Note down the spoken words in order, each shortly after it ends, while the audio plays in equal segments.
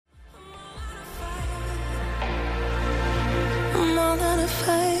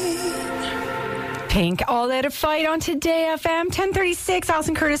Pink, all out of fight on Today FM 10:36.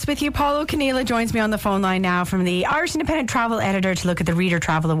 Alison Curtis with you. Pol O Conghaile joins me on the phone line now from the Irish Independent Travel Editor to look at the Reader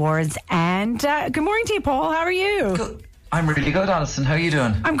Travel Awards. And good morning to you, Paul. How are you? Good. I'm really good, Alison. How are you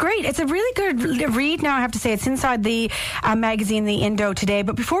doing? I'm great. It's a really good read now, I have to say. It's inside the magazine, The Indo, today.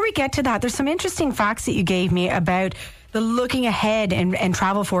 But before we get to that, there's some interesting facts that you gave me about the looking ahead and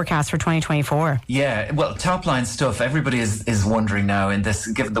travel forecast for 2024. Yeah, well, top line stuff. Everybody is wondering now, in this,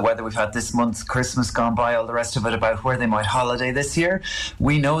 given the weather we've had this month, Christmas gone by, all the rest of it, about where they might holiday this year.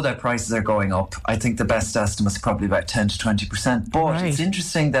 We know that prices are going up. I think the best estimate is probably about 10 to 20%. But It's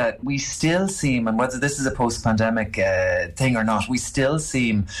interesting that we still seem, and whether this is a post-pandemic thing or not, we still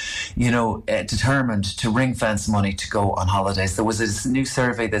seem, determined to ring-fence money to go on holidays. There was a new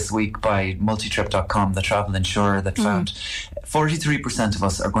survey this week by multitrip.com, the travel insurer, that found 43% of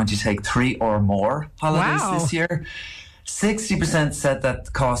us are going to take 3 or more holidays this year. 60% said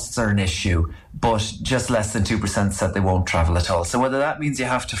that costs are an issue, but just less than 2% said they won't travel at all. So whether that means you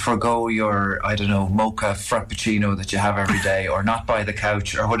have to forgo your, mocha frappuccino that you have every day, or not buy the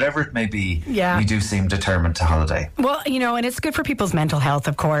couch, or whatever it may be, you do seem determined to holiday. Well, and it's good for people's mental health,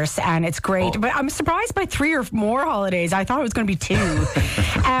 of course, and it's great. But I'm surprised by 3 or more holidays. I thought it was going to be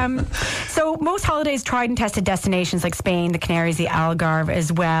 2. So most holidays, tried and tested destinations like Spain, the Canaries, the Algarve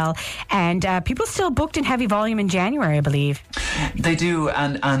as well. And people still booked in heavy volume in January, I believe. They do,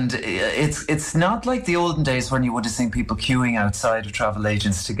 and it's not like the olden days when you would have seen people queuing outside of travel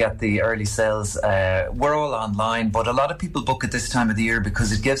agents to get the early sales. We're all online, but a lot of people book at this time of the year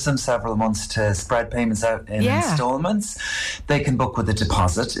because it gives them several months to spread payments out in instalments. They can book with a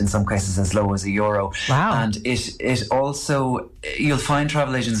deposit, in some cases as low as €1. Wow. And it also, you'll find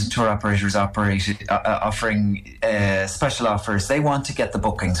travel agents and tour operators offering special offers. They want to get the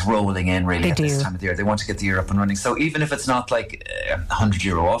bookings rolling in really this time of the year. They want to get the year up and running. So even if it's not like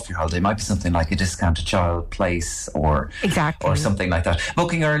 €100 off your holiday, it might be something like a discounted child place or something like that.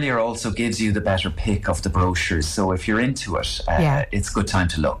 Booking earlier also gives you the better pick of the brochures. So if you're into it, it's a good time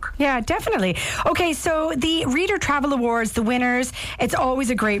to look. Yeah, definitely. Okay, so the Reader Travel Awards, the winners, it's always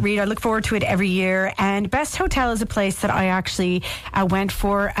a great read. I look forward to it every year. And Best Hotel is a place that I actually went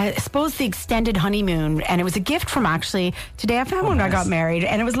for, I suppose, the extended honeymoon. And it was a gift from actually Today FM when I got married.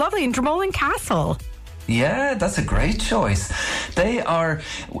 And it was lovely in Dromoland Castle. Yeah, that's a great choice. They are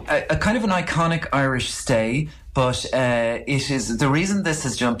a kind of an iconic Irish stay, but it is the reason this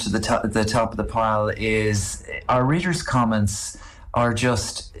has jumped to the top of the pile is our readers' comments are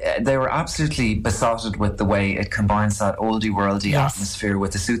just, they were absolutely besotted with the way it combines that oldie worldy atmosphere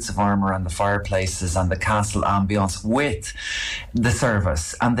with the suits of armour and the fireplaces and the castle ambience with the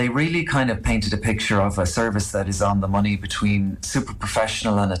service. And they really kind of painted a picture of a service that is on the money, between super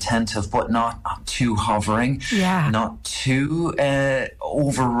professional and attentive, but not too hovering, not too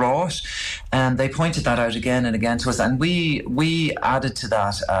overwrought. And they pointed that out again and again to us. And we added to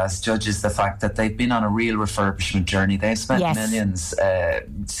that as judges the fact that they've been on a real refurbishment journey. They've spent millions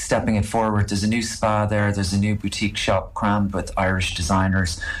stepping it forward. There's a new spa there. There's a new boutique shop crammed with Irish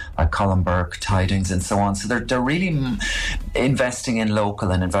designers like Colin Burke, Tidings, and so on. So they're really investing in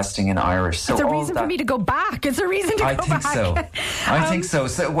local and investing in Irish. So it's a reason for me to go back. It's a reason to go back. I think so.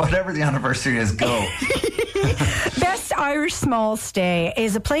 So whatever the anniversary is, go. Best Irish Small Stay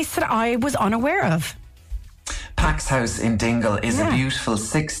is a place that I was unaware of. Pax House in Dingle is a beautiful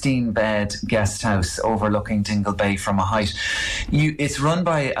 16-bed guest house overlooking Dingle Bay from a height. It's run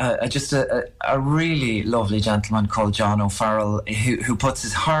by a really lovely gentleman called John O'Farrell, who puts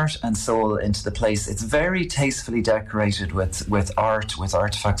his heart and soul into the place. It's very tastefully decorated with art, with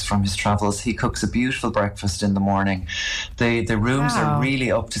artefacts from his travels. He cooks a beautiful breakfast in the morning. The rooms are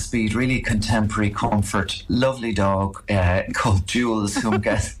really up to speed, really contemporary comfort. Lovely dog called Jules, whom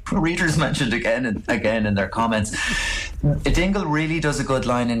readers mentioned again and again in their comments. Dingle really does a good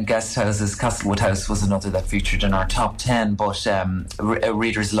line in guest houses. Castlewood House was another that featured in our top 10, but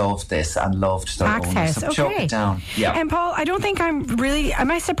readers loved this and loved their own. So choke it down. Yeah. And Paul, I don't think am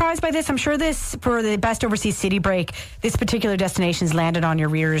I surprised by this? I'm sure this, for the best overseas city break, this particular destination's landed on your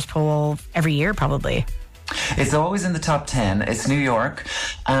readers poll every year probably. It's always in the top 10. It's New York,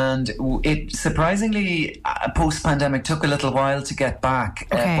 and it surprisingly post-pandemic took a little while to get back.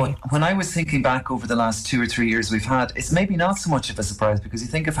 But when I was thinking back over the last 2 or 3 years we've had, it's maybe not so much of a surprise, because you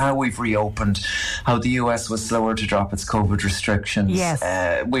think of how we've reopened, how the US was slower to drop its COVID restrictions.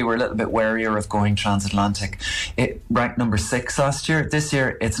 We were a little bit warier of going transatlantic. It ranked number 6 last year. This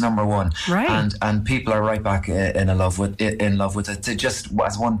year it's number 1, and people are right back in love with it. It just,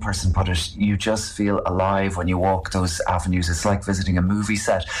 as one person put it, you just feel alive when you walk those avenues. It's like visiting a movie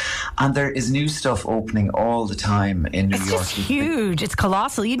set. And there is new stuff opening all the time in New York. It's just huge. It's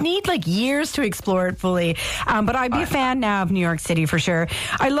colossal. You'd need like years to explore it fully. But I'd be a fan now of New York City for sure.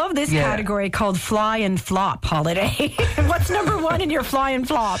 I love this category called Fly and Flop holiday. What's number one in your fly and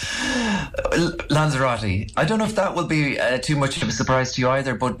flop? Lanzarote. I don't know if that will be too much of a surprise to you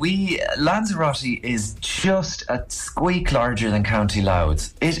either, but Lanzarote is just a squeak larger than County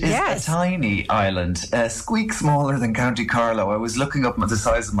Louth. It is a tiny island, a squeak smaller than County Carlow. I was looking up the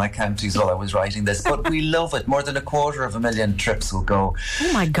size of my counties while I was writing this, but we love it. More than 250,000 trips will go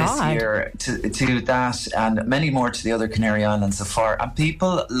this year to that, and many more to the other Canary Islands so far. And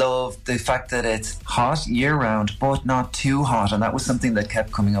people love the fact that it's hot year round, but not too hot. And that was something that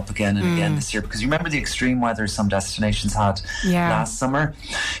kept coming up again and again this year, because you remember the extreme weather some destinations had last summer.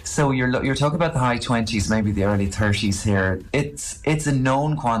 So you're talking about the high 20s, maybe the early 30s here. It's a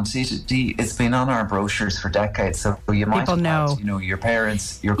known quantity. It's been on our brochures for decades, so you might know. Your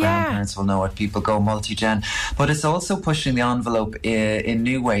parents, your grandparents will know it. People go multi-gen, but it's also pushing the envelope in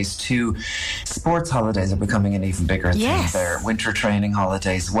new ways too. Sports holidays are becoming an even bigger thing there. Winter training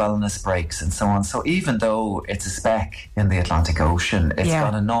holidays, wellness breaks, and so on. So even though it's a speck in the Atlantic Ocean, it's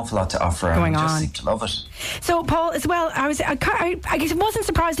got an awful lot to offer, and we just seem to love it. So, Paul, as well, I guess I wasn't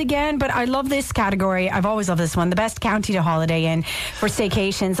surprised again, but I love this category. I've always loved this one. The best county to holiday in for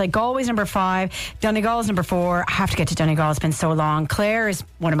staycations. Like Galway's number 5, Donegal's number 4. I have to get to Donegal. It's been so long. Clare is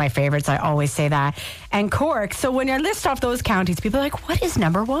one of my favourites. I always say that. And Cork. So when I list off those counties, people are like, what is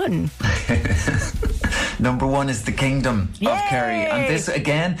number 1? Number 1 is the Kingdom of Kerry.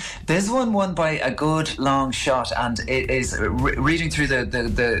 And this one won by a good long shot. And it is, reading through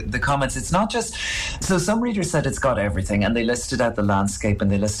the comments, it's not just... So some readers said it's got everything, and they listed out the landscape,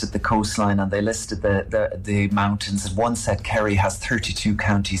 and they listed the coastline, and they listed the mountains. And one said Kerry has 32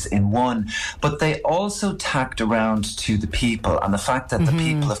 counties in one. But they also tacked around to the people, and the fact that the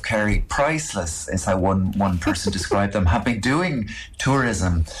people of Kerry, priceless, is how one person described them, have been doing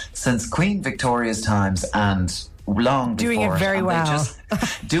tourism since Queen Victoria's times and long before. Doing it very well.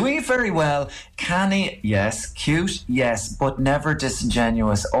 Doing it very well. Canny, yes. Cute, yes. But never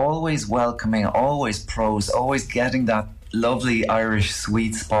disingenuous. Always welcoming. Always pros. Always getting that lovely Irish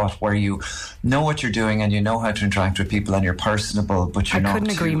sweet spot where you know what you're doing and you know how to interact with people and you're personable, but you're not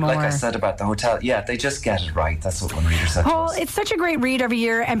couldn't agree more. Like I said about the hotel, they just get it right. That's what one reader said to us. It's such a great read every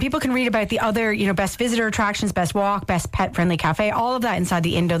year, and people can read about the other, best visitor attractions, best walk, best pet friendly cafe, all of that inside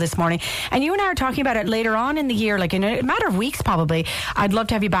the Indo this morning. And you and I are talking about it later on in the year, like in a matter of weeks probably. I'd love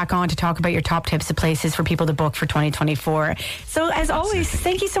to have you back on to talk about your top tips of places for people to book for 2024. So as always,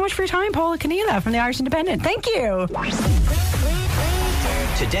 thank you so much for your time, Pol O Conghaile from the Irish Independent. Thank you.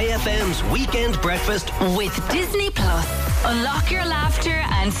 Today FM's Weekend Breakfast with Disney Plus. Unlock your laughter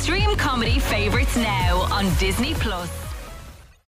and stream comedy favourites now on Disney Plus.